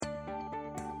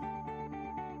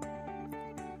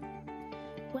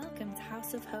Welcome to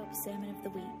House of Hope Sermon of the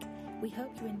Week. We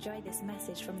hope you enjoy this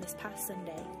message from this past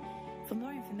Sunday. For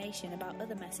more information about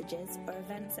other messages or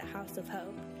events at House of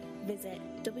Hope, visit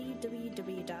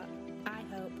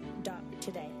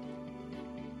www.ihope.today.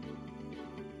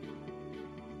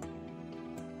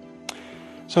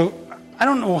 So, I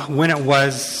don't know when it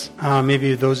was,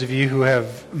 maybe those of you who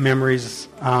have memories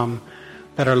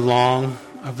that are long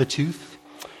of the tooth.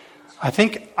 I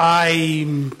think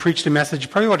I preached a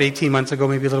message probably about 18 months ago,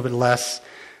 maybe a little bit less,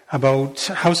 about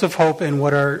House of Hope and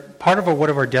what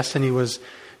our destiny was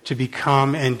to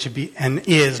become and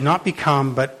is not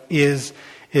become, but is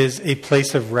a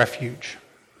place of refuge.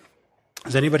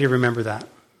 Does anybody remember that?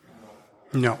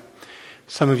 No.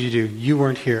 Some of you do. You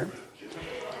weren't here.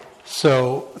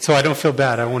 So I don't feel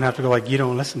bad. I won't have to go like, you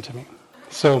don't listen to me.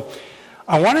 So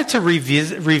I wanted to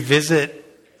revisit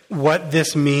what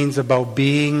this means about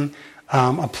being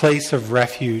a place of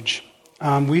refuge.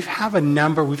 We've had a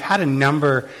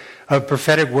number of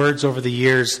prophetic words over the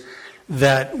years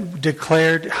that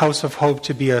declared House of Hope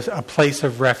to be a place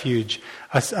of refuge,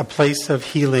 a place of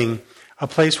healing, a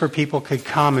place where people could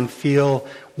come and feel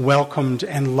welcomed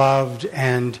and loved,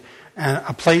 and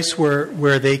a place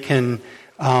where they can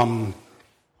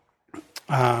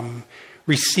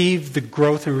receive the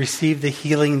growth and receive the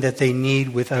healing that they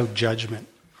need without judgment.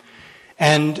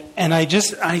 And I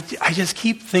just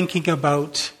keep thinking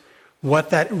about what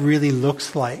that really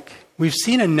looks like. We've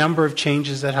seen a number of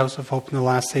changes at House of Hope in the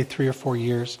last, say, 3 or 4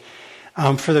 years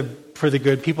for the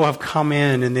good. People have come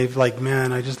in and they've like,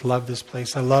 man, I just love this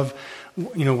place. I love,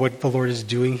 what the Lord is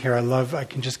doing here. I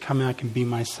can just come in, I can be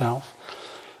myself.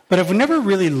 But I've never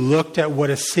really looked at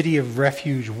what a city of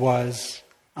refuge was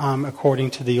according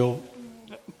to the Old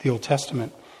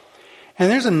Testament. And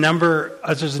there's a number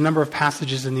of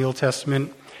passages in the Old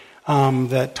Testament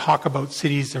that talk about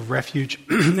cities of refuge.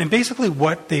 And basically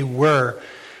what they were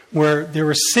there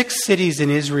were 6 cities in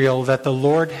Israel that the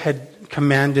Lord had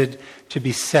commanded to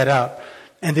be set up.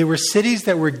 And they were cities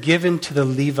that were given to the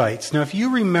Levites. Now, if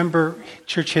you remember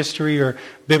church history or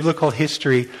biblical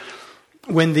history,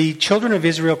 when the children of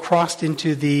Israel crossed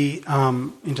into the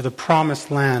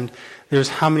promised land, there's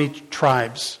how many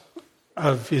tribes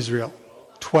of Israel?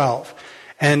 12.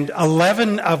 And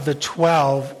 11 of the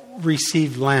 12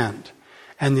 received land.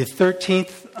 And the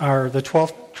 13th, or the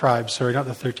 12th tribe, sorry, not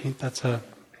the 13th, that's a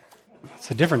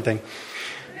different thing.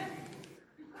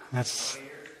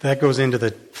 That goes into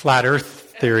the flat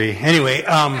earth theory. Anyway,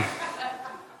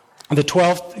 the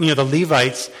 12th, the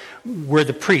Levites were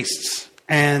the priests.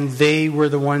 And they were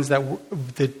the ones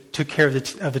that took care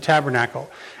of the tabernacle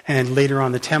and later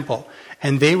on the temple.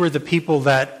 And they were the people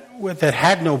that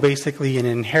had no basically an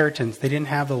inheritance. They didn't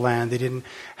have the land. They didn't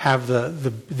have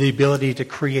the ability to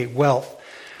create wealth.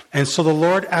 And so the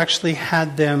Lord actually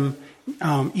had them,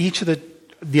 each of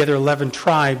the other 11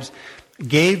 tribes,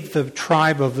 gave the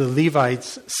tribe of the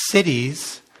Levites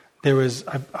cities. There was,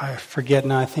 I forget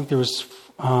now, I think there was,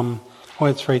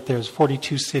 it's right there, there's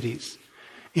 42 cities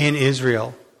in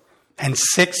Israel. And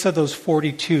 6 of those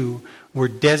 42 were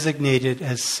designated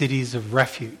as cities of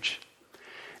refuge.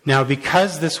 Now,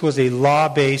 because this was a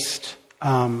law-based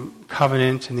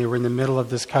covenant, and they were in the middle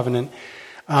of this covenant,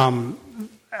 I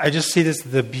just see this,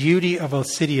 the beauty of a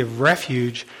city of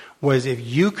refuge was if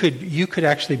you could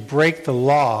actually break the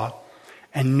law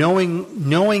and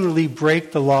knowingly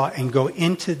break the law and go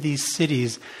into these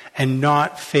cities and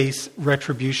not face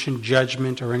retribution,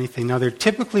 judgment, or anything. Now,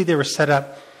 typically they were set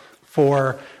up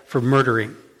for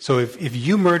murdering. So if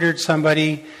you murdered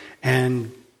somebody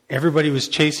and everybody was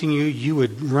chasing you, you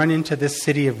would run into this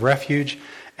city of refuge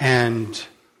and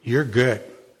you're good,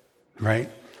 right?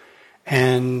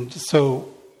 And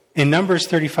so in Numbers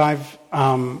 35,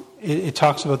 it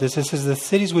talks about this. It says, the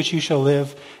cities which you shall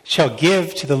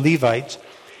give to the Levites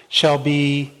shall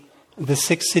be the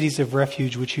 6 cities of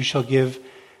refuge which you shall give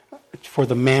for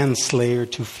the manslayer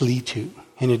to flee to.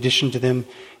 In addition to them,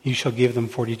 you shall give them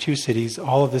 42 cities.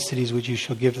 All of the cities which you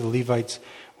shall give to the Levites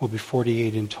will be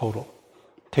 48 in total,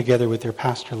 together with their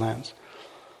pasture lands.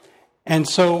 And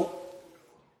so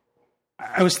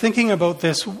I was thinking about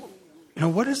this.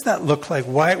 What does that look like?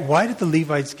 Why did the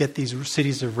Levites get these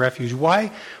cities of refuge?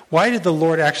 Why did the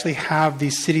Lord actually have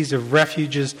these cities of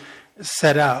refuges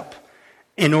set up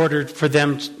in order for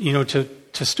them,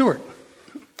 to steward?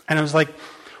 And I was like,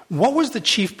 what was the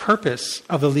chief purpose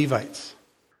of the Levites?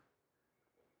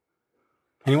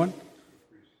 Anyone?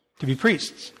 To be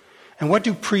priests. And what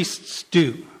do priests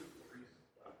do?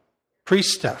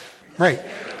 Priest stuff, right?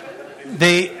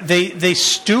 They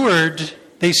steward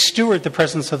the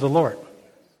presence of the Lord,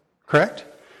 correct?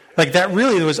 Like that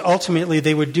really was ultimately,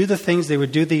 they would do the things, they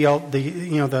would do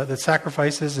the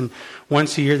sacrifices, and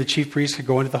once a year the chief priest could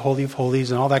go into the Holy of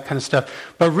Holies and all that kind of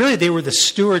stuff. But really they were the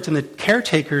stewards and the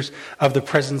caretakers of the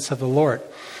presence of the Lord.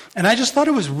 And I just thought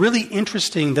it was really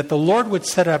interesting that the Lord would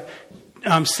set up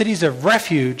cities of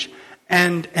refuge,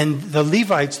 and the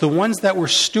Levites, the ones that were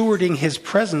stewarding his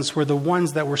presence, were the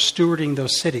ones that were stewarding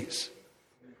those cities.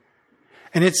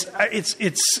 And it's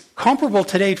comparable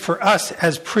today for us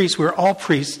as priests. We're all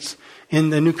priests in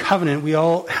the New Covenant. We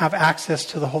all have access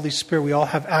to the Holy Spirit. We all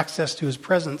have access to his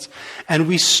presence. And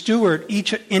we steward,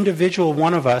 each individual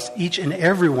one of us, each and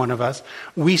every one of us,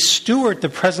 we steward the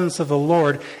presence of the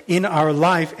Lord in our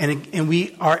life, and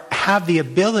we have the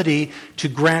ability to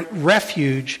grant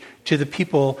refuge to the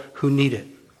people who need it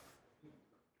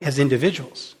as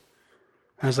individuals.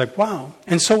 I was like, wow.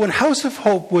 And so when House of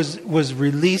Hope was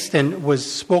released and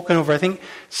was spoken over, I think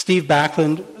Steve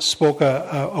Backlund spoke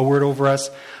a word over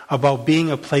us about being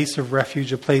a place of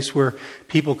refuge, a place where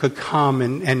people could come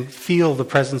and feel the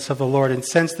presence of the Lord and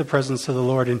sense the presence of the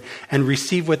Lord and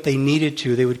receive what they needed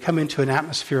to. They would come into an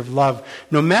atmosphere of love,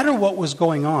 no matter what was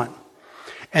going on.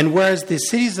 And whereas the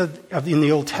cities in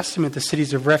the Old Testament, the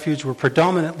cities of refuge were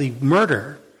predominantly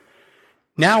murder,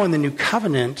 now in the New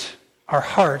Covenant, our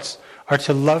hearts are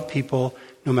to love people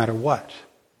no matter what.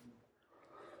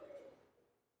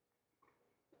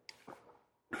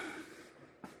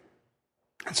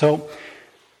 And so,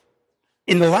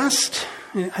 in the last,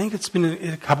 I think it's been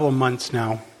a couple of months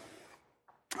now,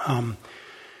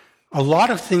 a lot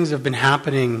of things have been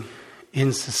happening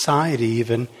in society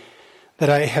even that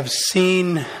I have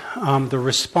seen the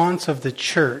response of the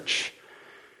church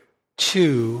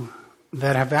to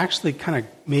that have actually kind of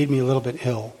made me a little bit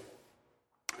ill.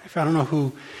 I don't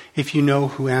know if you know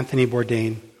who Anthony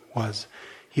Bourdain was.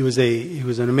 He was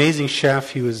an amazing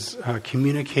chef. He was a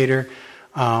communicator.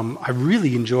 I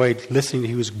really enjoyed listening.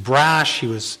 He was brash. He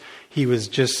was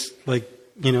just like,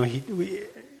 he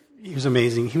was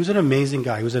amazing. He was an amazing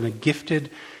guy. He was a gifted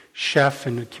chef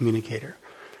and a communicator.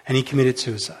 And he committed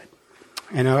suicide.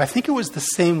 And I think it was the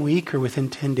same week or within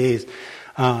 10 days,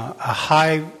 a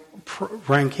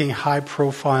high-ranking,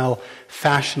 high-profile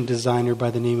fashion designer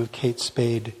by the name of Kate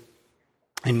Spade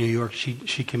in New York,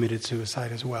 she committed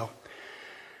suicide as well.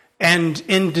 And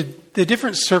in the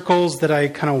different circles that I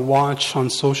kind of watch on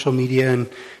social media, and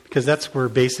because that's where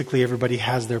basically everybody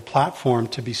has their platform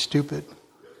to be stupid,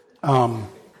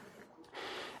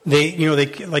 they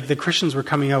like the Christians were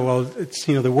coming out, well, it's,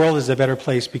 the world is a better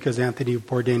place because Anthony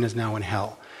Bourdain is now in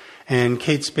hell. And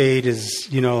Kate Spade is,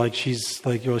 she's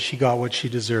like, well, she got what she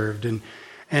deserved. And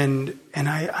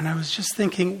I was just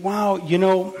thinking, wow,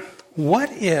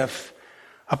 what if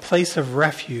a place of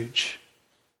refuge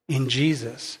in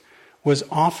Jesus was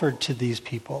offered to these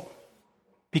people?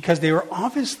 Because they were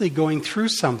obviously going through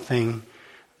something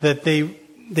that they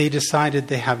decided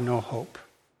they have no hope.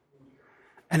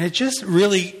 And it just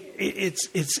really,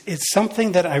 it's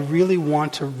something that I really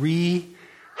want to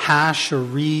rehash or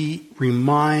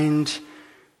remind,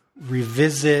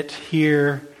 revisit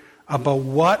here about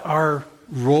what our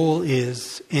role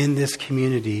is in this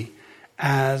community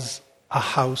as a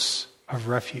house of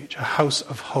refuge, a house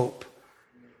of hope.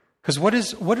 Because what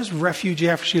does refuge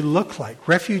actually look like?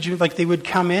 Refuge, like they would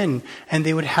come in and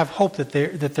they would have hope that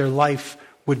their life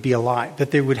would be alive,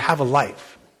 that they would have a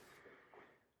life.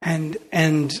 And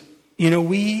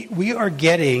we are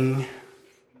getting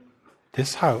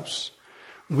this house.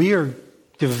 We are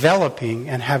developing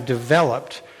and have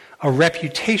developed a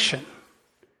reputation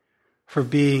for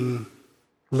being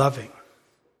loving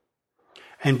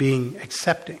and being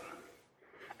accepting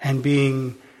and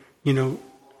being,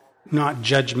 not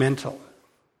judgmental.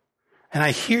 And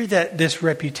I hear this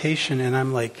reputation and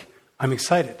I'm like, I'm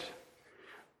excited.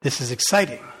 This is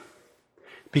exciting.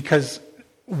 Because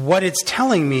what it's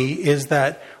telling me is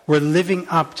that we're living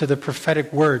up to the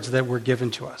prophetic words that were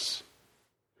given to us.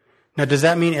 Now, does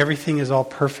that mean everything is all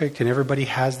perfect and everybody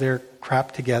has their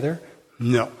crap together?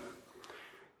 No.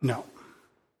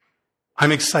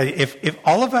 I'm excited. If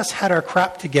all of us had our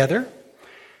crap together,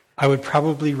 I would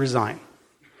probably resign.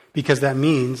 Because that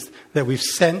means that we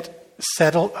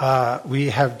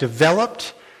have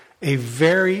developed a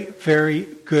very, very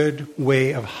good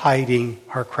way of hiding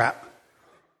our crap.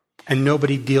 And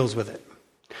nobody deals with it.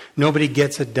 Nobody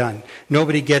gets it done.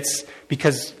 Nobody gets,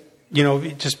 because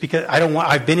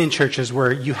I've been in churches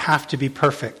where you have to be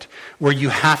perfect, where you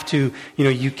have to,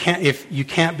 you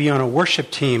can't be on a worship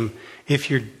team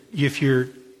if you're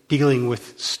dealing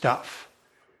with stuff.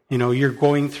 You're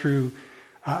going through,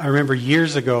 I remember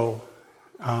years ago,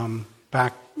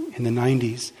 back in the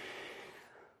 90s,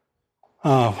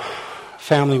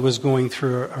 family was going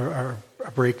through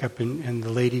a breakup, and the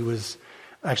lady was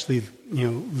actually,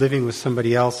 living with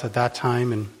somebody else at that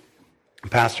time. And the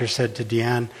pastor said to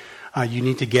Deanne, you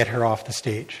need to get her off the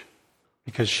stage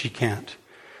because she can't.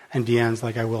 And Deanne's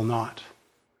like, I will not,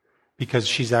 because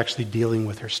she's actually dealing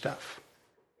with her stuff.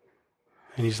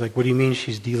 And he's like, what do you mean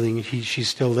she's dealing? She's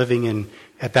still living in,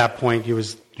 at that point,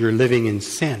 you're living in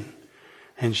sin.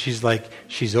 And she's like,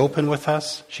 she's open with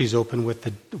us. She's open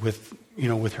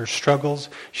with her struggles.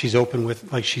 She's open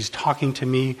with, like, she's talking to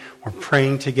me. We're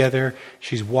praying together.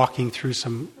 She's walking through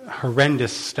some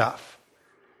horrendous stuff.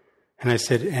 And I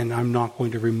said, and I'm not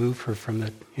going to remove her from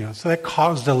the, so that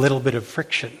caused a little bit of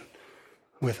friction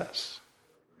with us.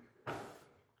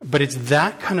 But it's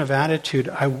that kind of attitude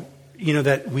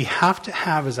that we have to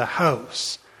have as a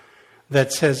house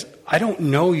that says, I don't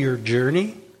know your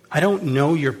journey. I don't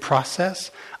know your process.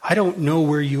 I don't know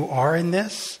where you are in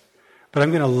this, but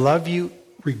I'm going to love you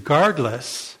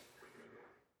regardless.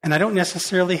 And I don't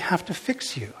necessarily have to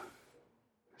fix you.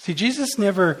 See, Jesus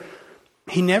never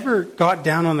got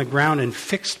down on the ground and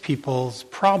fixed people's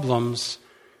problems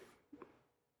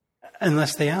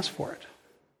unless they asked for it.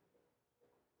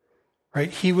 Right?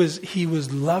 He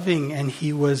was loving, and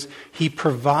he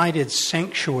provided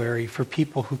sanctuary for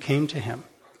people who came to him.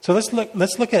 So let's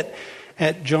look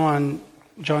at John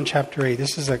chapter 8.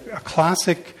 This is a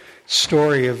classic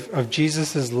story of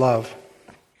Jesus' love.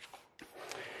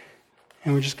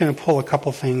 And we're just going to pull a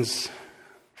couple things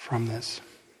from this.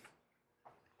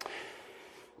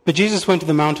 But Jesus went to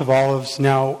the Mount of Olives.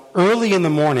 Now, early in the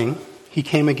morning, he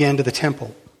came again to the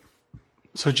temple.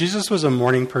 So Jesus was a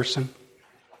morning person.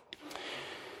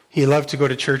 He loved to go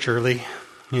to church early,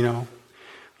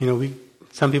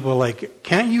 some people are like,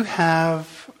 can't you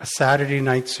have a Saturday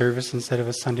night service instead of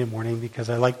a Sunday morning? Because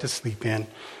I like to sleep in.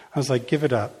 I was like, give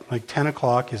it up. Like 10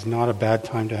 o'clock is not a bad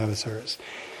time to have a service.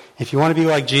 If you want to be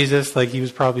like Jesus, like he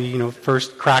was probably,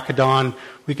 first crack of dawn,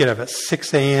 we could have a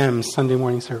 6 a.m. Sunday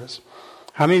morning service.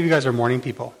 How many of you guys are morning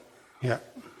people? Yeah,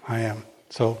 I am.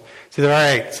 So, all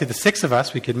right, the 6 of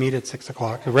us, we could meet at 6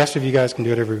 o'clock. The rest of you guys can do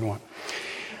whatever you want.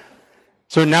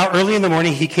 So now early in the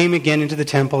morning, he came again into the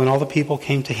temple, and all the people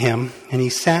came to him, and he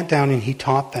sat down and he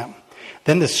taught them.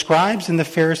 Then the scribes and the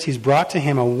Pharisees brought to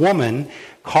him a woman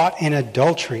caught in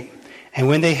adultery. And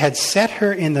when they had set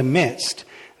her in the midst,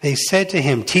 they said to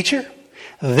him, Teacher,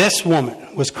 this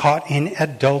woman was caught in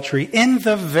adultery in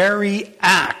the very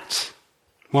act.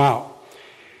 Wow.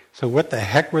 So what the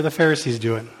heck were the Pharisees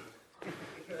doing?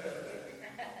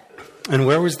 And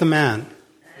where was the man?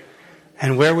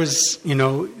 And where was,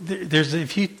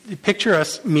 if you picture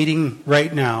us meeting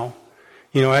right now,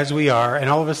 as we are, and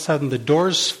all of a sudden the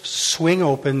doors swing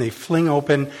open, they fling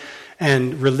open,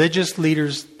 and religious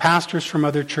leaders, pastors from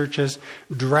other churches,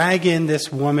 drag in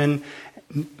this woman,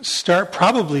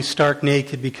 probably stark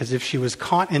naked, because if she was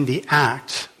caught in the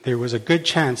act, there was a good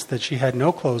chance that she had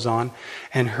no clothes on,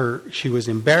 and she was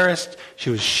embarrassed, she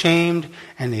was shamed,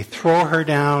 and they throw her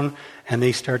down, and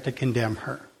they start to condemn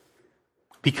her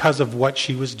because of what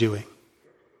she was doing.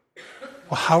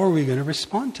 Well, how are we going to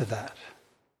respond to that?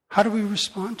 How do we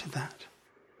respond to that?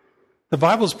 The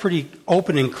Bible's pretty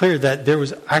open and clear that there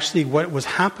was actually, what was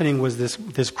happening was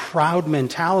this crowd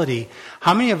mentality.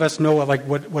 How many of us know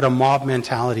what a mob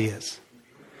mentality is?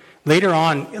 Later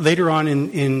on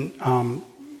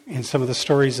in some of the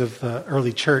stories of the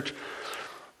early church,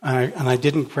 and I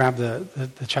didn't grab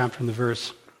the chapter and the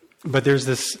verse, but there's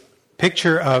this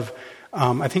picture of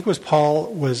I think it was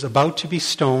Paul was about to be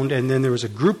stoned, and then there was a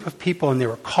group of people, and they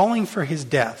were calling for his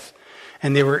death,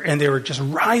 and they were just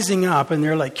rising up, and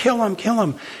they're like, "Kill him, kill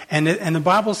him!" And the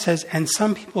Bible says, and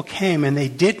some people came, and they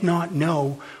did not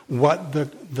know what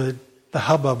the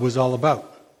hubbub was all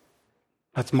about.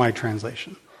 That's my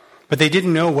translation, but they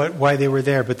didn't know why they were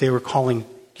there, but they were calling,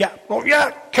 "Yeah, oh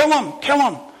yeah, kill him, kill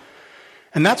him!"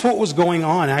 And that's what was going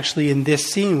on actually in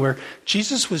this scene where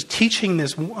Jesus was teaching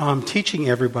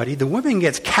everybody. The woman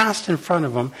gets cast in front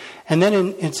of him, and then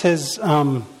it says,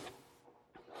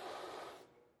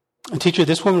 Teacher,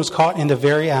 this woman was caught in the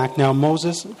very act. Now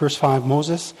Moses, verse 5,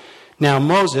 Moses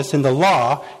in the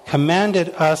law commanded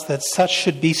us that such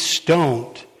should be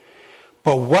stoned.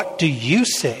 But what do you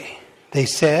say? They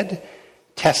said,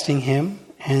 testing him,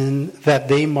 and that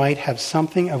they might have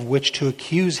something of which to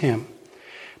accuse him.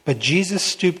 But Jesus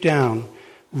stooped down,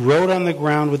 wrote on the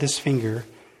ground with his finger,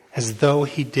 as though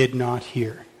he did not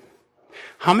hear.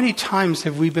 How many times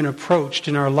have we been approached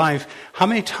in our life? How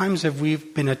many times have we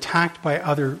been attacked by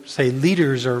other, say,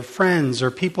 leaders or friends or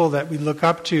people that we look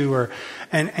up to,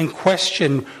 and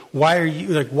question, why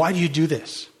do you do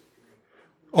this?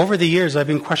 Over the years, I've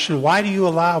been questioned, why do you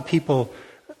allow people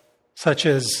such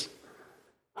as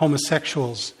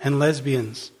homosexuals and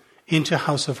lesbians into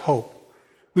House of Hope.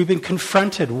 We've been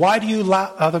confronted. Why do you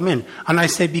allow them in? And I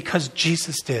say, because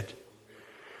Jesus did.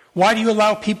 Why do you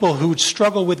allow people who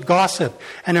struggle with gossip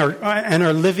and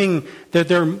are living,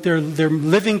 they're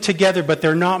living together but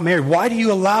they're not married? Why do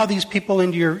you allow these people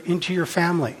into your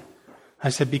family? I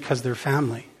said, because they're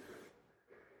family.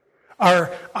 Our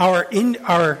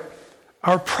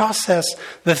process,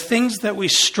 the things that we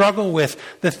struggle with,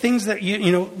 the things that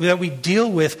that we deal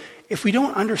with, if we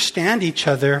don't understand each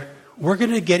other, we're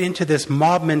going to get into this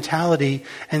mob mentality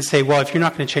and say, well, if you're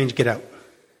not going to change, get out.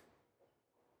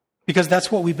 Because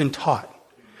that's what we've been taught.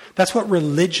 That's what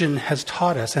religion has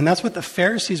taught us. And that's what the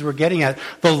Pharisees were getting at.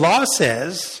 The law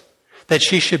says that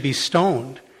she should be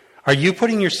stoned. Are you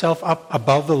putting yourself up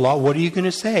above the law? What are you going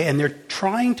to say? And they're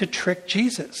trying to trick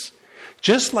Jesus.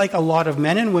 Just like a lot of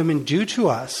men and women do to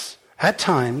us at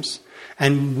times,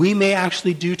 and we may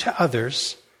actually do to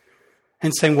others,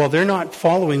 and saying, well, they're not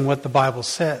following what the Bible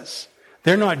says.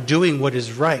 They're not doing what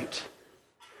is right.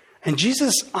 And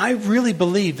Jesus, I really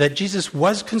believe that Jesus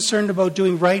was concerned about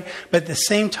doing right, but at the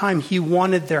same time, he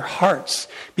wanted their hearts.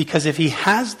 Because if he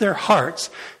has their hearts,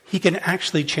 he can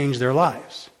actually change their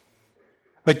lives.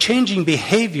 But changing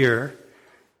behavior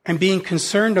and being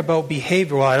concerned about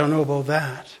behavior, well, I don't know about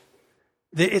that.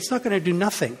 It's not going to do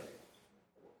nothing.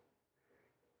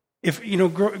 If,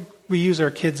 we use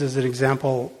our kids as an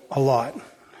example a lot.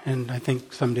 And I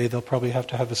think someday they'll probably have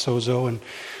to have a sozo and,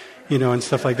 and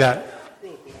stuff like that.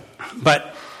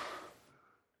 But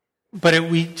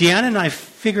Deanna and I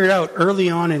figured out early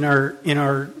on in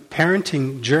our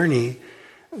parenting journey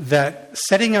that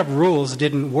setting up rules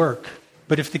didn't work.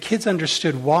 But if the kids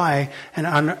understood why and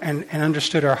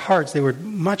understood our hearts, they were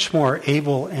much more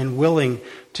able and willing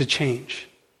to change.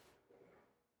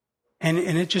 And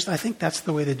I think that's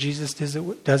the way that Jesus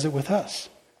does it with us.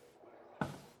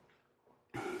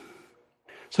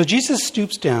 So Jesus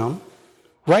stoops down,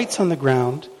 writes on the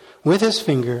ground with his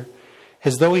finger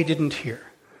as though he didn't hear.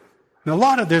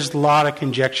 And there's a lot of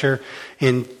conjecture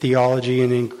in theology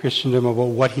and in Christendom about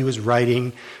what he was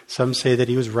writing. Some say that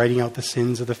he was writing out the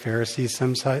sins of the Pharisees.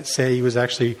 Some say he was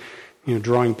actually,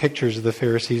 drawing pictures of the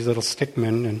Pharisees, little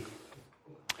stickmen, and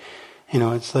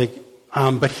it's like,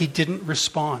 but he didn't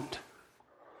respond.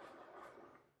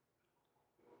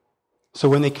 So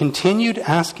when they continued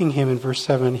asking him in verse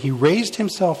 7, he raised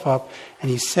himself up and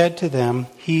he said to them,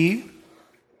 "He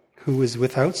who is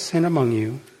without sin among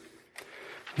you,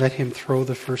 let him throw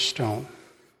the first stone."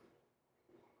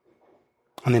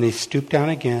 And then he stooped down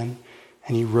again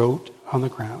and he wrote on the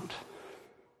ground.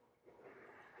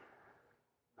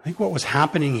 I think what was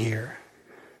happening here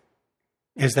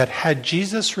is that had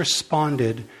Jesus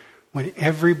responded when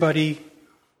everybody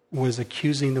was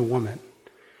accusing the woman,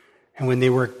 and when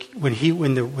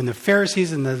the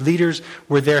Pharisees and the leaders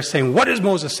were there saying, "What does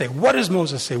Moses say? What does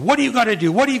Moses say? What do you got to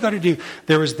do? What do you got to do?"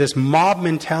 There was this mob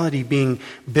mentality being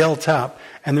built up,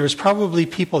 and there was probably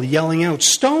people yelling out,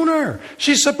 "Stone her!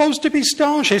 She's supposed to be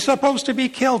stoned. She's supposed to be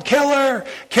killed. Kill her!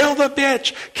 Kill the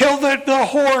bitch! Kill the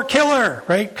whore! Kill her!"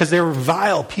 Right? Because they were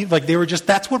vile people.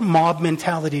 That's what mob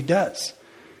mentality does.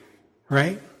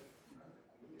 Right?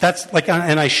 That's like,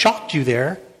 and I shocked you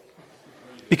there,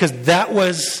 because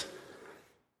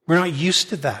we're not used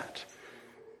to that.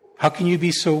 How can you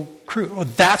be so crude? Well,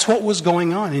 that's what was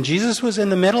going on. And Jesus was in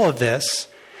the middle of this,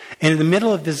 and in the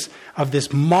middle of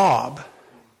this mob,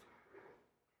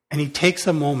 and he takes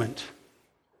a moment,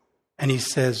 and he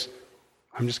says,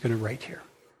 "I'm just going to write here."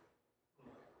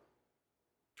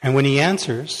 And when he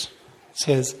answers, it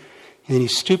says, and then he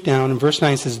stooped down, and verse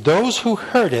 9 says, "Those who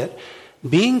heard it,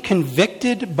 being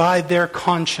convicted by their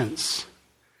conscience."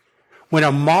 When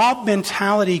a mob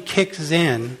mentality kicks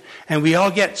in and we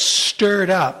all get stirred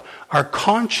up, our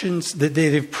conscience,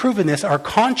 they've proven this, our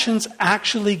conscience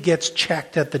actually gets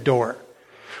checked at the door.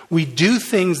 We do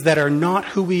things that are not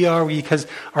who we are because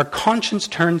our conscience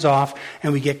turns off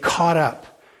and we get caught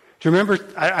up. Do you remember,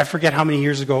 I forget how many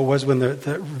years ago it was when the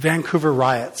Vancouver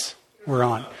riots were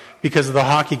on because of the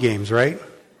hockey games, right?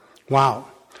 Wow.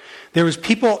 There was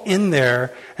people in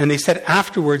there, and they said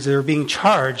afterwards they were being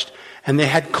charged, and they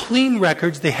had clean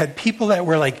records. They had people that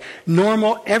were like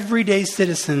normal, everyday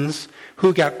citizens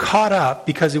who got caught up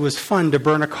because it was fun to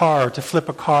burn a car or to flip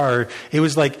a car. It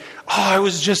was like, I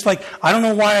was just like, I don't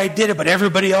know why I did it, but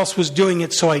everybody else was doing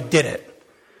it, so I did it.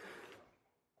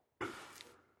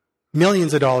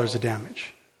 Millions of dollars of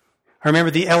damage. I remember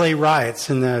the LA riots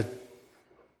a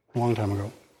long time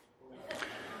ago.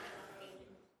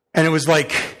 And it was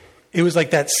like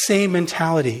that same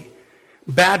mentality.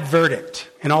 Bad verdict.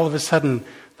 And all of a sudden,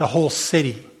 the whole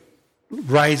city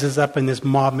rises up in this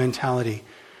mob mentality.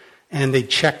 And they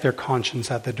check their conscience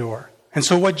at the door. And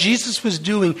so what Jesus was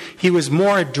doing, he was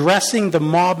more addressing the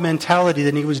mob mentality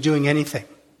than he was doing anything.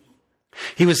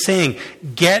 He was saying,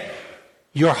 get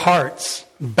your hearts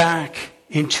back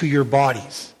into your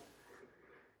bodies.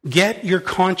 Get your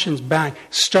conscience back.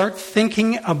 Start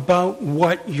thinking about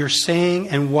what you're saying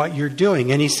and what you're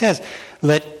doing. And he says,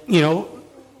 let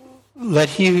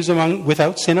he who's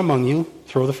without sin among you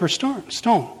throw the first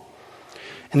stone.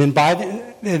 And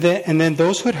then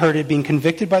those who had heard it, being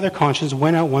convicted by their conscience,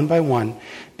 went out one by one,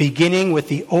 beginning with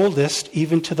the oldest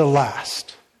even to the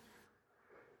last.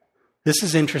 This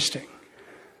is interesting.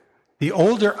 The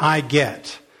older I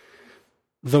get,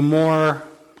 the more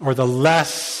or the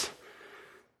less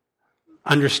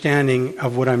understanding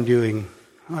of what I'm doing.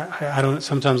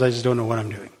 Sometimes I just don't know what I'm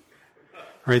doing.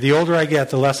 Right? The older I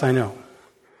get, the less I know.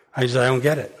 I don't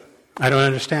get it. I don't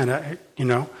understand.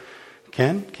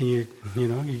 Ken, can you,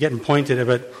 you're getting pointed at,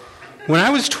 but when I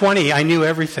was 20, I knew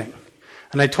everything.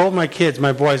 And I told my kids,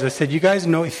 my boys, I said, you guys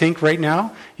think right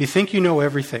now, you think you know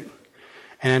everything.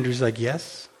 And Andrew's like,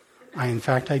 yes, in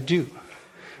fact I do.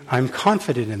 I'm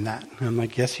confident in that. And I'm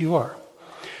like, yes, you are.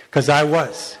 Because I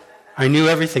knew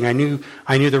everything. I knew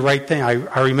the right thing.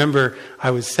 I remember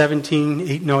I was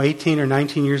 18 or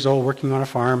 19 years old working on a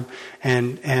farm,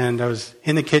 and I was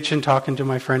in the kitchen talking to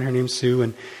my friend, her name's Sue,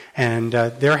 and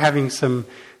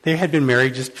they had been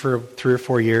married just for 3 or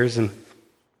 4 years, and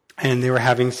they were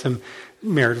having some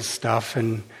marital stuff,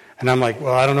 and I'm like,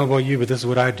 well, I don't know about you, but this is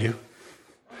what I do.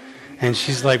 And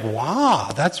she's like, wow,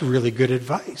 that's really good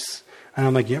advice. And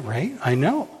I'm like, yeah, right, I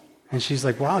know. And she's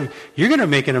like, wow, you're going to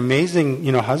make an amazing,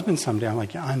 husband someday. I'm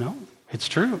like, yeah, I know. It's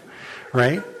true.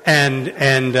 Right?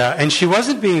 And she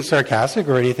wasn't being sarcastic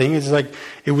or anything. It's like,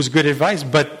 it was good advice,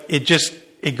 but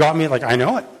it got me like, I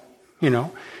know it,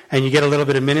 and you get a little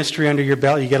bit of ministry under your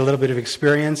belt. You get a little bit of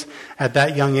experience at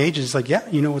that young age. It's like, yeah,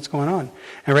 you know what's going on.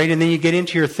 And then you get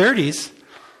into your 30s,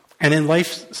 and then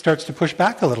life starts to push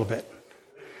back a little bit.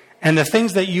 And the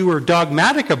things that you were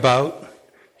dogmatic about,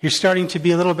 you're starting to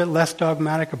be a little bit less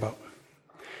dogmatic about.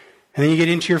 And then you get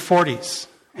into your 40s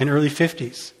and early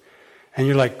 50s, and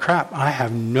you're like, crap, I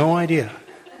have no idea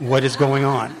what is going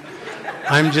on.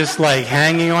 I'm just like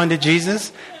hanging on to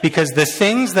Jesus, because the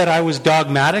things that I was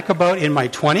dogmatic about in my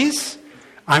 20s,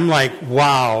 I'm like,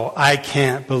 wow, I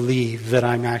can't believe that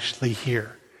I'm actually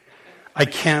here. I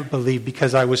can't believe,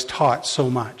 because I was taught so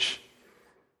much.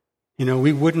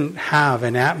 We wouldn't have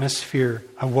an atmosphere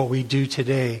of what we do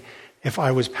today if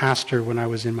I was pastor when I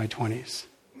was in my 20s.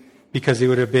 Because it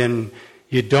would have been,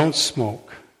 you don't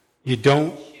smoke, you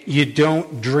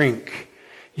don't drink,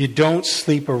 you don't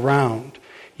sleep around,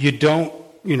 you don't,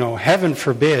 heaven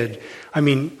forbid. I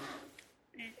mean,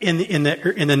 in the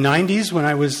 90s when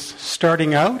I was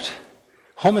starting out,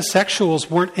 homosexuals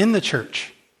weren't in the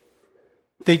church.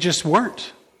 They just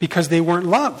weren't, because they weren't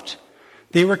loved.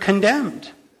 They were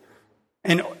condemned.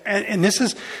 And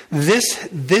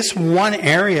this one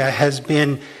area has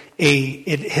been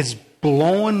it has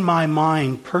blown my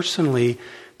mind personally,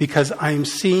 because I'm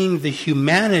seeing the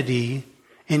humanity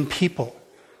in people.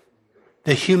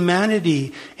 The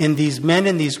humanity in these men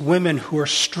and these women who are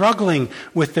struggling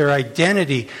with their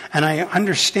identity. And I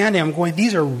understand it. I'm going,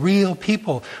 these are real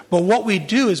people. But what we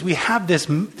do is we have this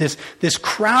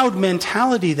crowd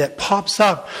mentality that pops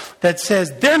up that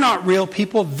says they're not real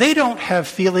people. They don't have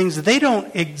feelings. They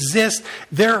don't exist.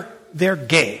 They're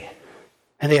gay.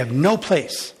 And they have no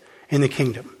place in the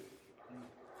kingdom.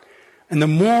 And the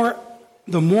more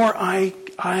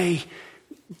I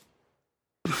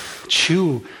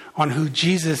chew on who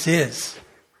Jesus is,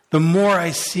 the more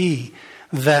I see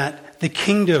that the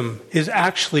kingdom is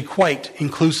actually quite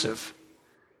inclusive.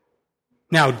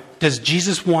 Now, does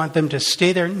Jesus want them to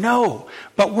stay there? No.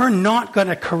 But we're not going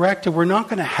to correct it. We're not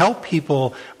going to help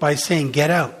people by saying,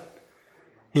 get out.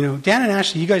 Dan and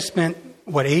Ashley, you guys spent,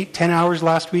 8-10 hours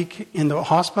last week in the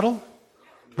hospital?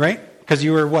 Right? Because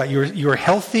you were what? You were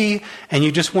healthy, and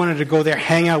you just wanted to go there,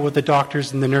 hang out with the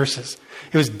doctors and the nurses.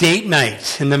 It was date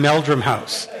night in the Meldrum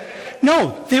house.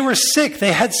 No, they were sick.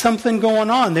 They had something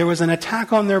going on. There was an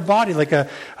attack on their body, like a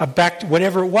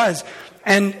whatever it was,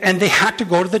 and they had to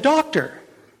go to the doctor.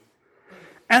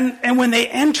 And when they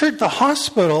entered the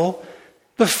hospital,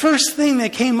 the first thing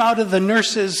that came out of the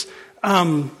nurse's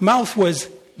mouth was,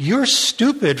 "You're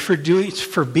stupid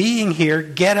for being here.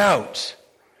 Get out.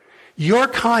 Your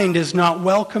kind is not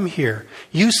welcome here.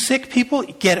 You sick people,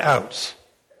 get out."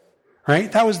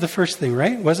 Right? That was the first thing,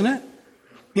 right? Wasn't it?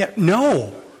 Yeah.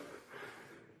 No.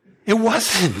 It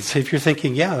wasn't. If you're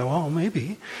thinking, yeah, well,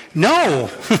 maybe. No.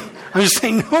 I'm just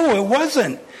saying, no, it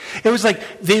wasn't. It was like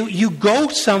you go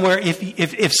somewhere,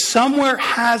 if somewhere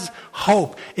has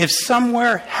hope, if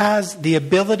somewhere has the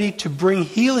ability to bring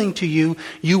healing to you,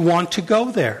 you want to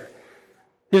go there.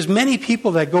 There's many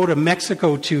people that go to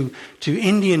Mexico to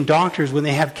Indian doctors when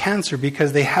they have cancer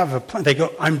because they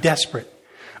go, I'm desperate.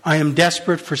 I am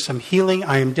desperate for some healing.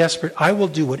 I am desperate. I will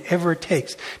do whatever it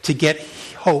takes to get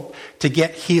hope, to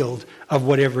get healed of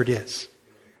whatever it is.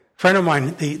 A friend of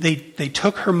mine, they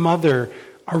took her mother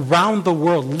around the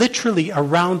world, literally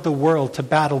around the world, to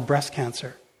battle breast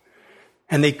cancer.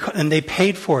 And they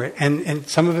paid for it. And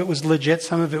some of it was legit,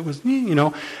 some of it was,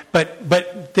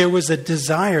 but there was a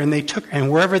desire,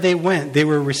 and wherever they went, they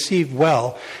were received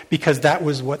well because that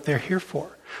was what they're here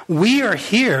for. We are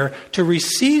here to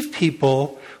receive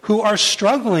people who are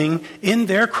struggling in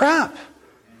their crap.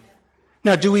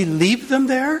 Now, do we leave them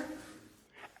there?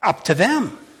 Up to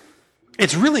them.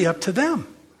 It's really up to them.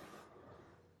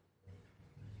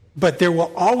 But there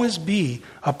will always be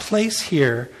a place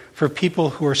here for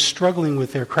people who are struggling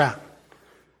with their crap.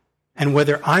 And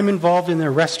whether I'm involved in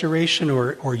their restoration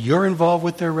or you're involved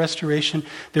with their restoration,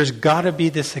 there's got to be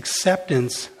this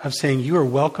acceptance of saying, you are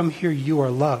welcome here, you are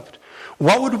loved.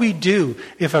 What would we do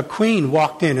if a queen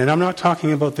walked in? And I'm not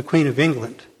talking about the Queen of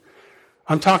England.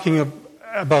 I'm talking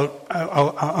about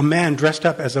a man dressed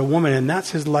up as a woman, and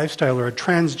that's his lifestyle, or a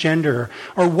transgender.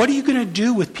 Or what are you going to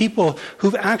do with people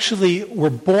who actually were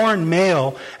born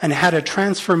male and had a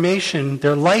transformation,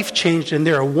 their life changed, and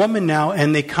they're a woman now,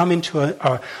 and they come into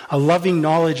a loving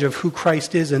knowledge of who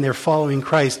Christ is, and they're following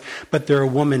Christ, but they're a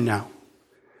woman now?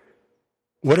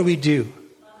 What do we do?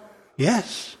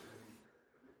 Yes.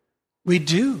 We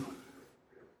do.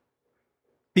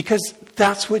 Because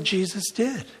that's what Jesus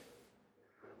did.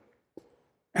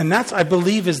 And that's, I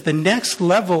believe, is the next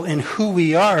level in who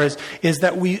we are, is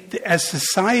that we, as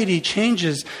society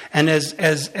changes and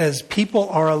as people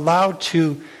are allowed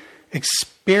to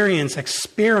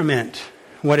experiment,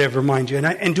 whatever, mind you.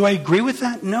 And do I agree with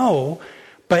that? No.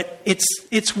 But it's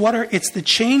the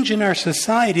change in our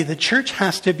society. The church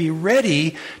has to be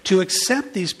ready to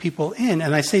accept these people in.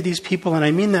 And I say these people, and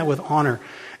I mean that with honor.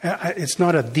 It's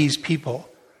not these people.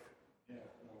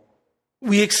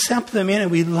 We accept them in,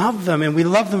 and we love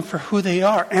them for who they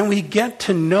are. And we get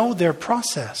to know their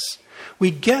process.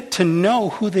 We get to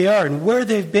know who they are and where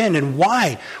they've been and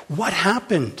why. What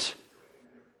happened.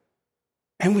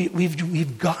 And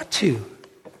we've got to.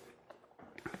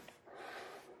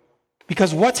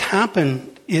 Because what's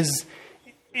happened is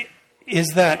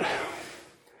that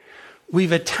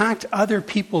we've attacked other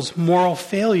people's moral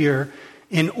failure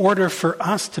in order for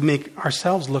us to make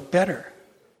ourselves look better.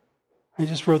 I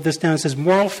just wrote this down. It says,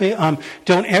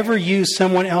 don't ever use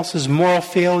someone else's moral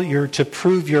failure to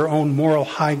prove your own moral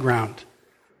high ground.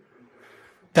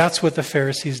 That's what the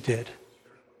Pharisees did.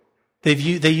 They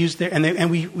used their, and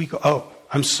we go, oh,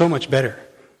 I'm so much better.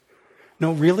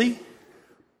 No, really?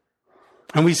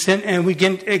 And we sin, and we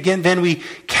then we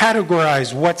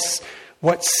categorize what's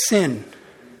sin,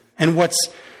 and what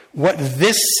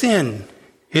this sin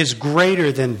is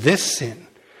greater than this sin,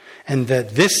 and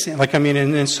that this sin,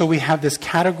 and so we have this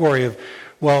category of,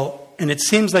 well, and it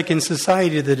seems like in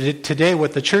society that today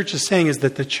what the church is saying is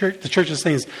that the church is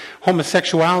saying is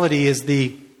homosexuality is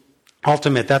the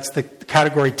ultimate. That's the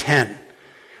category 10.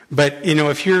 But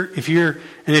if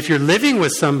you're living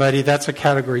with somebody, that's a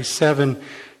category 7.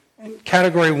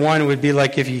 Category 1 would be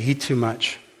like if you eat too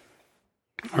much,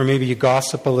 or maybe you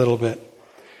gossip a little bit.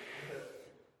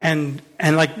 And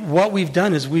like what we've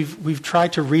done is we've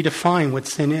tried to redefine what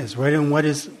sin is, right? And what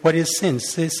is sin?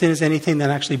 Sin is anything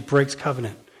that actually breaks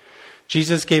covenant.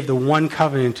 Jesus gave the one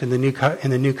covenant in the new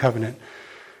covenant,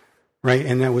 right?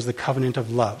 And that was the covenant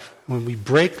of love. When we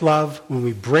break love, when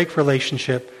we break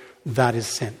relationship, that is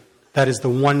sin. That is the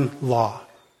one law.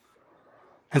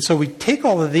 And so we take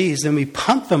all of these and we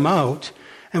pump them out,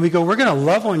 and we go, we're going to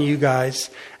love on you guys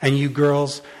and you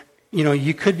girls.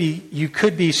 You could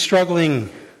be struggling,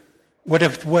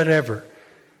 whatever.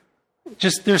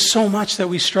 Just there's so much that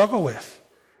we struggle with.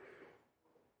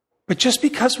 But just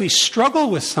because we struggle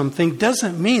with something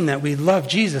doesn't mean that we love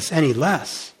Jesus any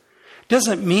less.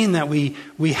 Doesn't mean that we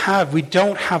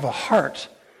don't have a heart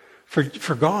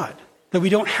for God. That we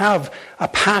don't have a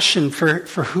passion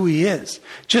for who He is.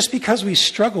 Just because we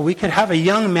struggle, we could have a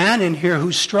young man in here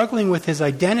who's struggling with his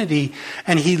identity,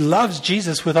 and he loves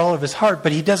Jesus with all of his heart,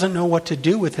 but he doesn't know what to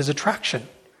do with his attraction.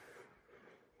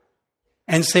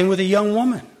 And same with a young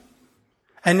woman.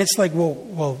 And it's like,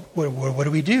 well, what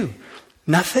do we do?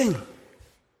 Nothing.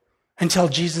 Until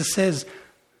Jesus says,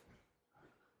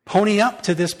 pony up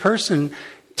to this person,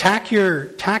 tack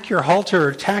your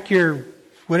halter, tack your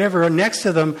whatever next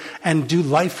to them, and do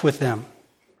life with them.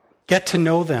 Get to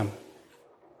know them.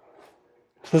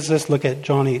 So let's look at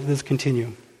Johnny. Let's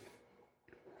continue.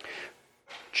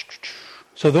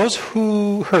 So those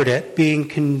who heard it, being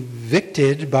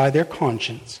convicted by their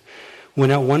conscience,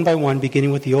 went out one by one,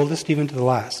 beginning with the oldest even to the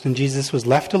last. And Jesus was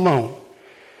left alone,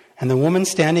 and the woman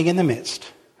standing in the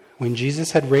midst. When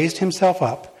Jesus had raised himself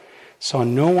up, saw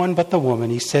no one but the woman,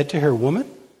 he said to her, Woman,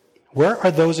 where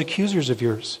are those accusers of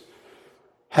yours?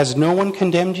 Has no one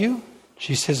condemned you?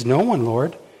 She says, No one,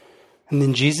 Lord. And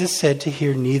then Jesus said to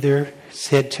her,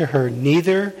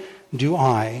 Neither do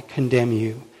I condemn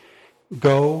you.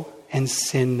 Go and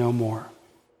sin no more.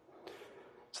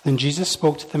 So then Jesus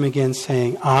spoke to them again,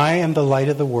 saying, I am the light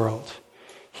of the world.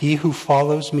 He who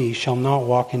follows me shall not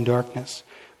walk in darkness,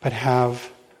 but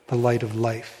have the light of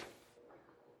life.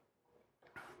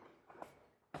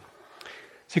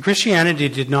 See, Christianity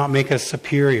did not make us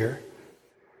superior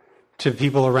to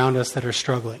people around us that are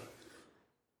struggling.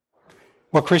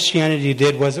 What Christianity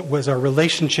did was our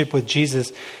relationship with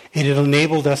Jesus. It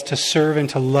enabled us to serve and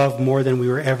to love more than we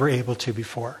were ever able to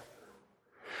before.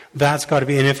 That's got to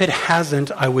be, and if it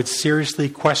hasn't, I would seriously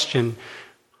question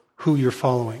who you're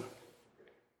following.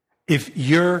 If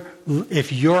your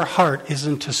heart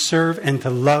isn't to serve and to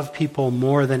love people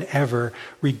more than ever,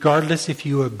 regardless if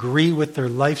you agree with their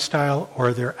lifestyle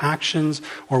or their actions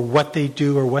or what they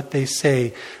do or what they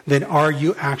say, then are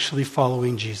you actually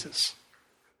following Jesus?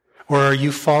 Or are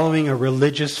you following a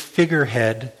religious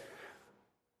figurehead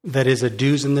that is a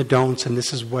do's and the don'ts, and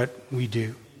this is what we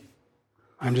do?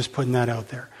 I'm just putting that out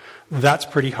there. That's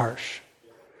pretty harsh,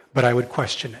 but I would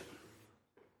question it.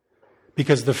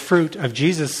 Because the fruit of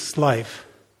Jesus' life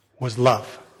was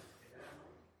love.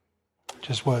 It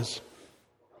just was.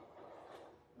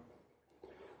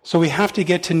 So we have to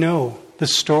get to know the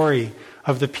story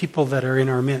of the people that are in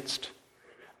our midst.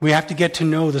 We have to get to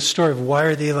know the story of why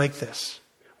are they like this?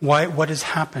 What has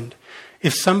happened?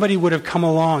 If somebody would have come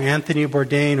along, Anthony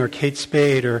Bourdain or Kate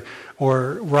Spade or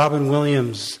Robin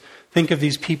Williams, think of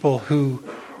these people who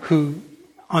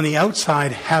on the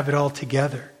outside have it all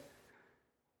together,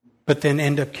 but then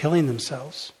end up killing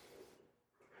themselves.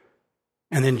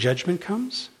 And then judgment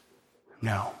comes?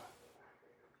 No.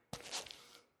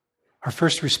 Our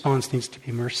first response needs to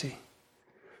be mercy.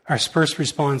 Our first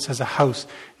response as a house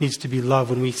needs to be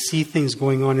love. When we see things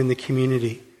going on in the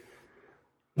community,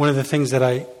 one of the things that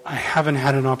I haven't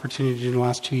had an opportunity to do in the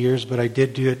last 2 years, but I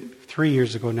did do it 3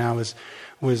 years ago now,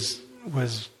 was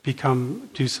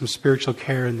do some spiritual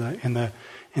care in the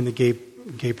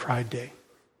gay Pride Day.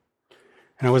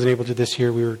 And I wasn't able to this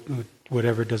year. We were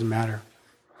whatever, it doesn't matter.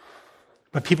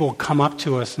 But people will come up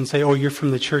to us and say, "Oh, you're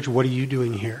from the church. What are you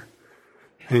doing here?"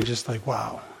 And it's just like,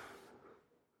 wow.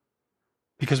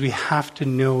 Because we have to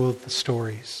know the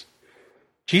stories.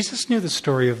 Jesus knew the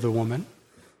story of the woman.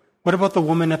 What about the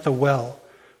woman at the well,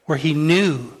 where he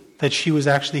knew that she was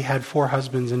actually had 4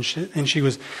 husbands and she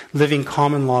was living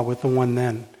common law with the one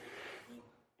then?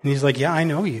 And he's like, yeah, I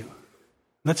know you.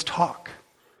 Let's talk.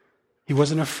 He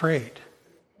wasn't afraid.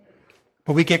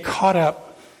 But we get caught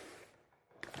up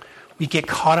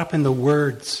in the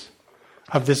words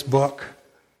of this book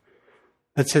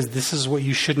that says this is what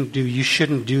you shouldn't do. You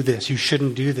shouldn't do this. You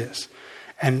shouldn't do this.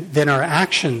 And then our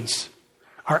actions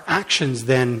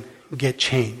then get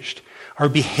changed. Our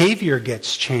behavior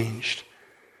gets changed,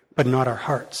 but not our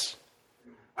hearts.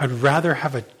 I'd rather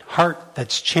have a heart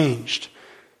that's changed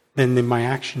than my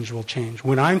actions will change.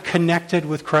 When I'm connected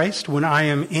with Christ, when I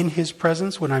am in His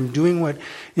presence, when I'm doing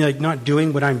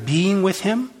but I'm being with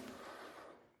Him,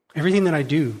 everything that I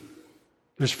do,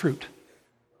 there's fruit.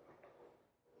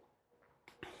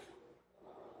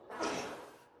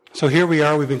 So here we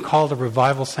are, we've been called a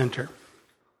revival center.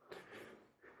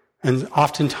 And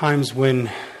oftentimes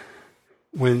when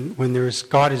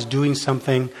God is doing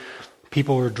something,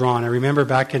 people are drawn. I remember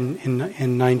back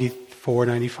in 94,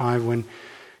 95 when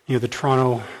the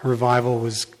Toronto revival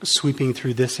was sweeping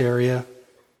through this area.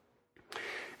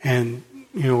 And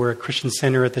we're a Christian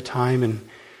center at the time, and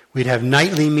we'd have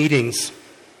nightly meetings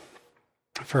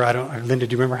for Linda,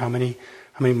 do you remember how many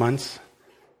months?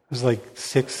 It was like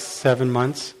 6, 7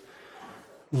 months.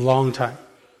 Long time.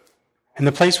 And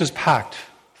the place was packed.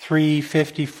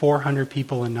 350, 400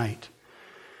 people a night.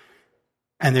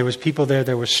 And there was people there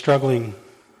that were struggling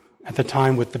at the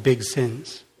time with the big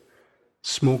sins.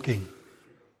 Smoking.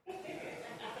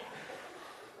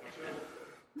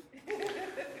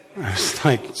 It was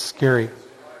like scary.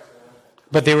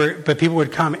 But people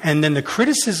would come, and then the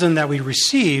criticism that we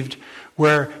received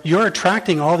where you're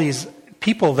attracting all these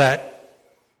people that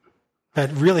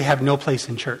really have no place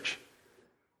in church.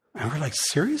 And we're like,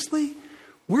 seriously?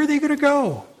 Where are they going to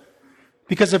go?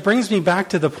 Because it brings me back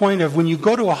to the point of when you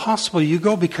go to a hospital, you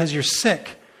go because you're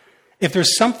sick. If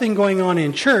there's something going on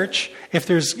in church,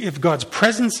 if God's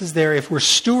presence is there, if we're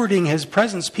stewarding His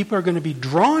presence, people are going to be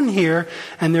drawn here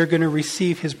and they're going to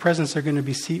receive His presence. They're going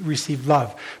to receive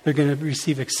love. They're going to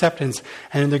receive acceptance,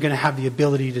 and they're going to have the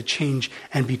ability to change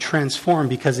and be transformed,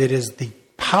 because it is the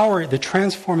power, the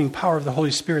transforming power of the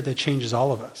Holy Spirit that changes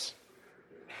all of us.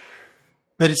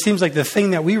 But it seems like the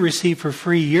thing that we received for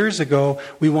free years ago,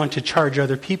 we want to charge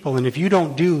other people. And if you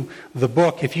don't do the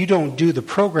book, if you don't do the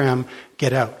program,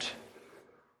 get out.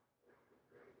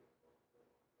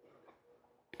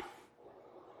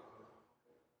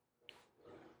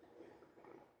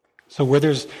 So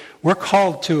we're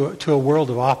called to a world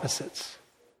of opposites.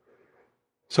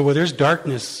 So where there's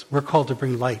darkness, we're called to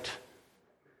bring light.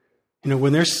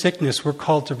 When there's sickness, we're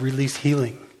called to release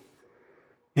healing.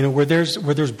 Where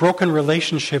there's broken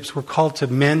relationships, we're called to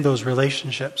mend those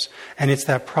relationships. And it's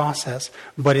that process.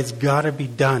 But it's got to be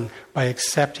done by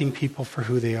accepting people for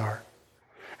who they are.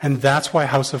 And that's why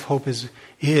House of Hope is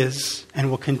and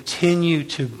will continue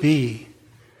to be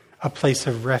a place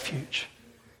of refuge.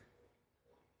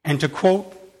 And to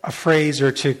quote a phrase,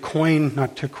 or to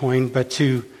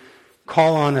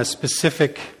call on a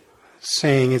specific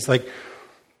saying, it's like,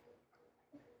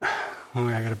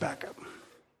 I got to back up.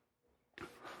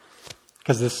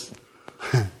 Because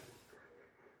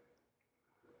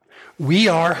we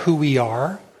are who we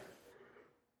are,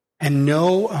 and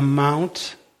no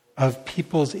amount of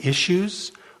people's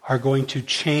issues are going to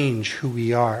change who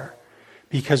we are,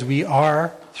 because we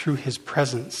are through His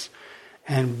presence.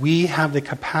 And we have the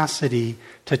capacity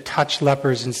to touch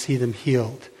lepers and see them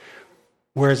healed.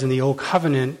 Whereas in the Old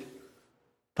Covenant,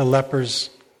 the lepers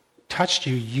touched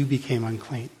you, you became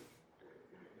unclean.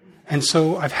 And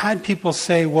so I've had people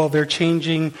say, well, they're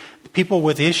changing, people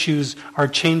with issues are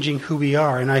changing who we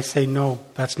are. And I say, no,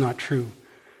 that's not true.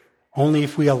 Only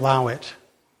if we allow it.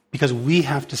 Because we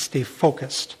have to stay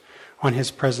focused on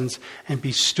His presence and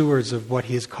be stewards of what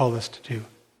He has called us to do.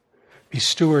 Be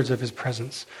stewards of His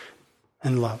presence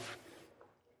and love.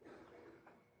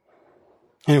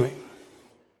 Anyway.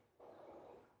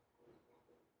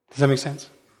 Does that make sense?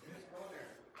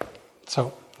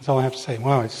 So, that's all I have to say.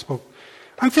 Wow, I spoke.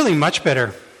 I'm feeling much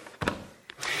better.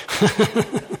 I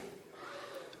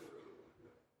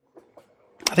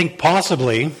think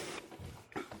possibly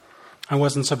I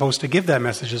wasn't supposed to give that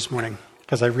message this morning,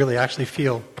 because I really actually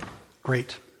feel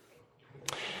great.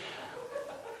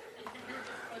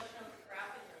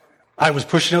 I was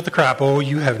pushing out the crap. Oh,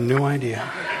 you have no idea.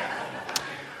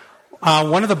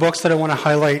 One of the books that I want to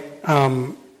highlight,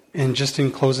 and just in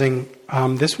closing,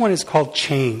 this one is called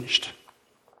Changed.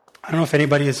 I don't know if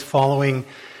anybody is following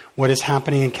what is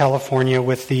happening in California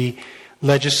with the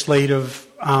legislative,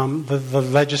 the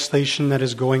legislation that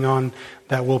is going on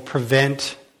that will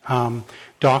prevent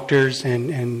doctors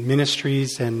and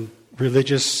ministries and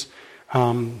religious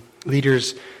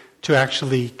leaders to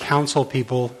actually counsel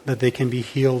people that they can be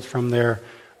healed from their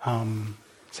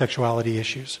sexuality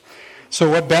issues. So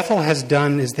what Bethel has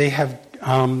done is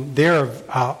they're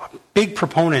a big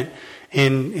proponent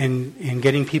in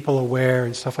getting people aware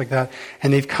and stuff like that.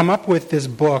 And they've come up with this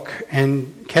book,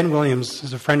 and Ken Williams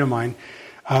is a friend of mine,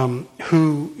 him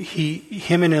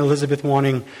and Elizabeth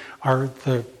Wanning are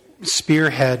the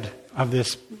spearhead of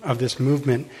this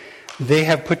movement. They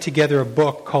have put together a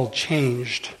book called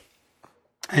Changed.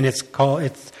 And it's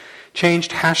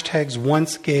Changed #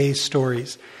 Once Gay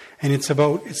Stories, and it's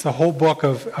the whole book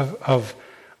of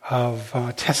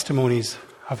testimonies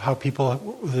of how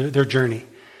people their journey,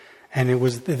 and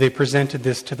they presented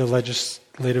this to the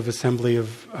Legislative Assembly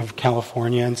of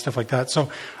California and stuff like that.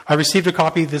 So I received a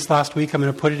copy this last week. I'm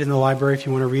going to put it in the library if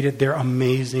you want to read it. They're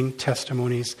amazing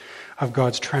testimonies of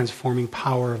God's transforming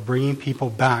power of bringing people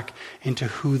back into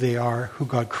who they are, who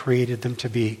God created them to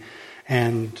be.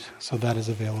 And so that is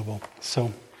available.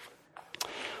 So,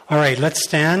 all right, let's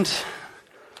stand.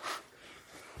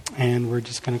 And we're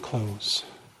just going to close.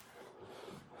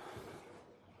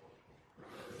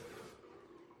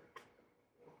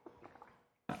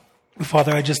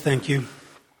 Father, I just thank you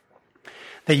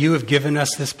that you have given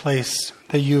us this place,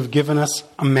 that you have given us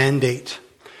a mandate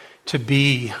to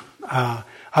be a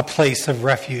place of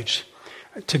refuge,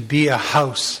 to be a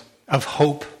house of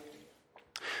hope,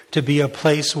 to be a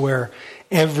place where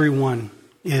everyone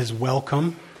is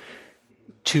welcome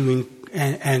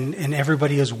and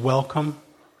everybody is welcome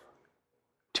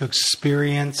to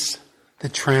experience the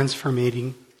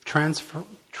transformative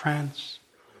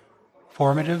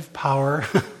power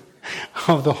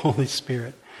of the Holy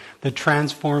Spirit, the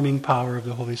transforming power of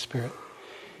the Holy Spirit.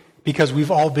 Because we've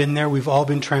all been there, we've all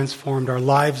been transformed. Our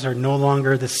lives are no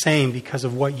longer the same because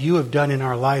of what you have done in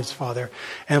our lives, Father.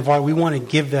 And Father, we want to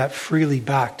give that freely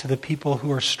back to the people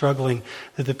who are struggling,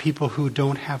 to the people who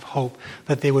don't have hope,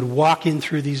 that they would walk in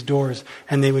through these doors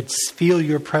and they would feel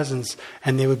your presence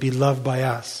and they would be loved by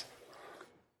us.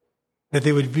 That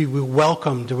they would be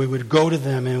welcomed, we would go to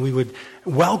them and we would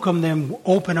welcome them,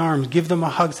 open arms, give them a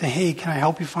hug, say, hey, can I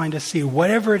help you find a seat?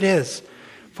 Whatever it is,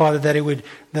 Father,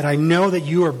 that I know that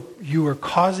you are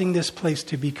causing this place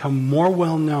to become more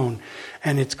well known,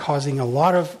 and it's causing a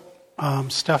lot of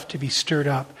stuff to be stirred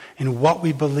up in what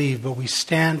we believe, but we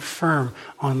stand firm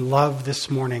on love this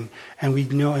morning, and we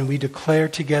know and we declare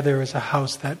together as a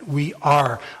house that we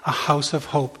are a house of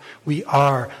hope. We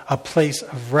are a place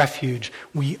of refuge.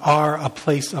 We are a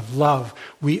place of love.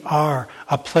 We are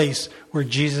a place where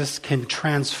Jesus can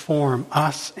transform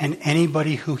us and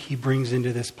anybody who he brings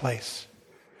into this place.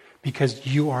 Because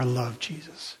you are love,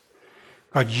 Jesus.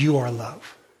 God, you are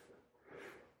love.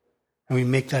 And we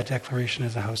make that declaration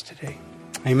as a house today.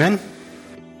 Amen.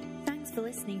 Thanks for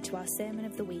listening to our Sermon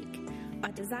of the Week.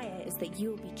 Our desire is that you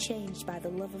will be changed by the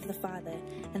love of the Father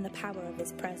and the power of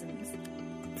his presence.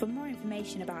 For more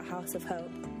information about House of Hope,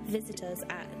 visit us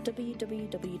at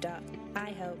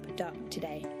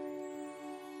www.ihope.today.